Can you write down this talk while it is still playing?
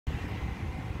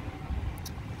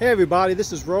Hey everybody,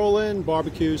 this is Roland,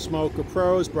 Barbecue Smoker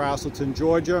Pros, Braselton,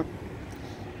 Georgia.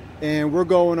 And we're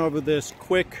going over this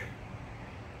quick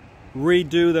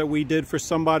redo that we did for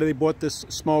somebody. They bought this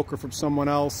smoker from someone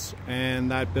else,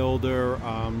 and that builder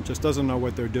just doesn't know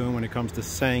what they're doing when it comes to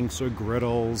sinks or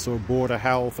griddles or Board of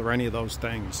Health or any of those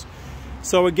things.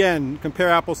 So again, compare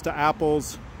apples to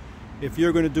apples. If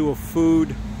you're going to do a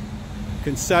food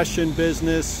concession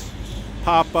business,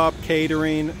 pop-up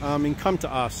catering, come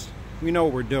to us. We know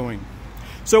what we're doing.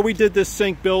 So we did this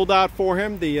sink build out for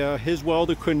him. His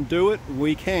welder couldn't do it.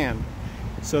 We can.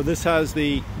 So this has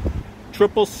the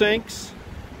triple sinks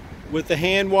with the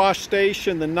hand wash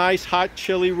station, the nice hot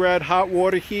chili red hot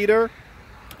water heater,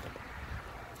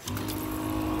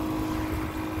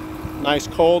 nice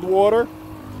cold water,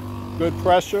 good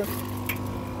pressure,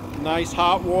 nice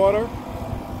hot water.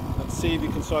 Let's see if you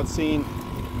can start seeing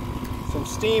some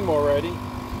steam already.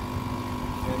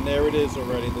 And there it is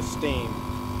already, the steam.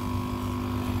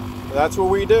 That's what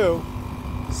we do,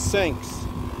 sinks.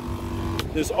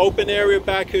 This open area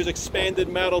back here is expanded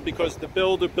metal because the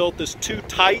builder built this too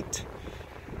tight.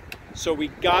 So we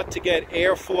got to get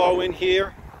airflow in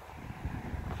here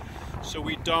so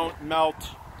we don't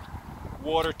melt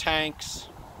water tanks,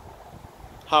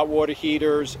 hot water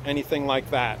heaters, anything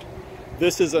like that.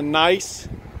 This is a nice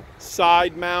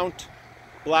side mount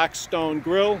Blackstone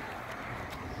grill.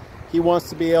 He wants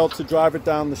to be able to drive it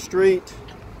down the street.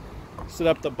 Set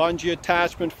up the bungee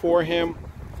attachment for him.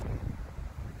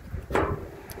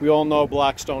 We all know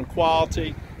Blackstone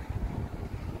quality.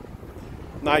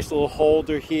 Nice little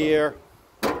holder here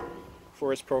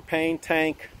for his propane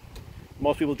tank.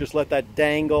 Most people just let that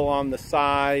dangle on the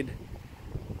side.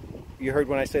 You heard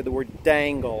when I say the word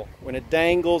dangle. When it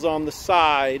dangles on the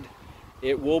side,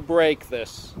 it will break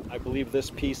this. I believe this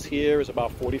piece here is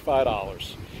about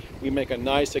 $45. We make a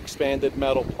nice expanded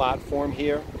metal platform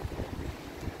here,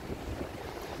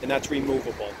 and that's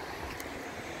removable.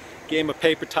 Gave him a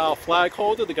paper towel flag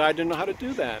holder. The guy didn't know how to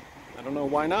do that. I don't know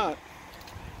why not.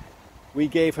 We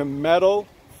gave him metal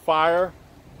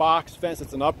firebox fence.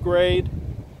 It's an upgrade.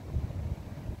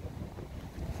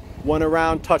 Went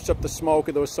around, touched up the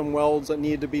smoker. There was some welds that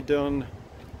needed to be done.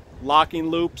 Locking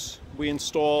loops we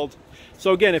installed.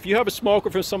 So again, if you have a smoker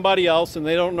from somebody else and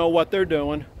they don't know what they're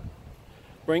doing,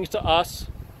 brings to us,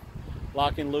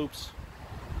 locking loops,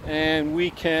 and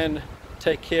we can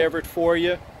take care of it for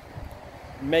you,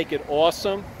 make it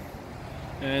awesome.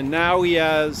 And now he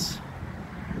has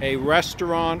a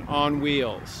restaurant on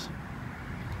wheels.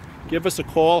 Give us a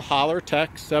call, holler,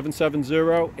 text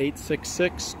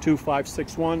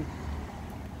 770-866-2561.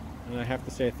 And I have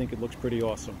to say, I think it looks pretty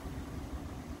awesome.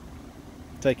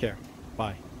 Take care.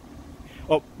 Bye.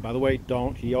 Oh, by the way,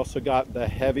 he also got the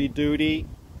heavy duty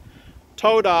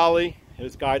tow dolly.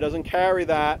 His guy doesn't carry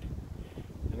that.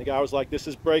 And the guy was like, this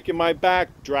is breaking my back,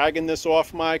 dragging this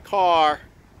off my car.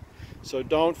 So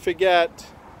don't forget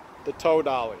the tow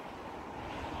dolly.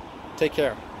 Take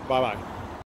care. Bye-bye.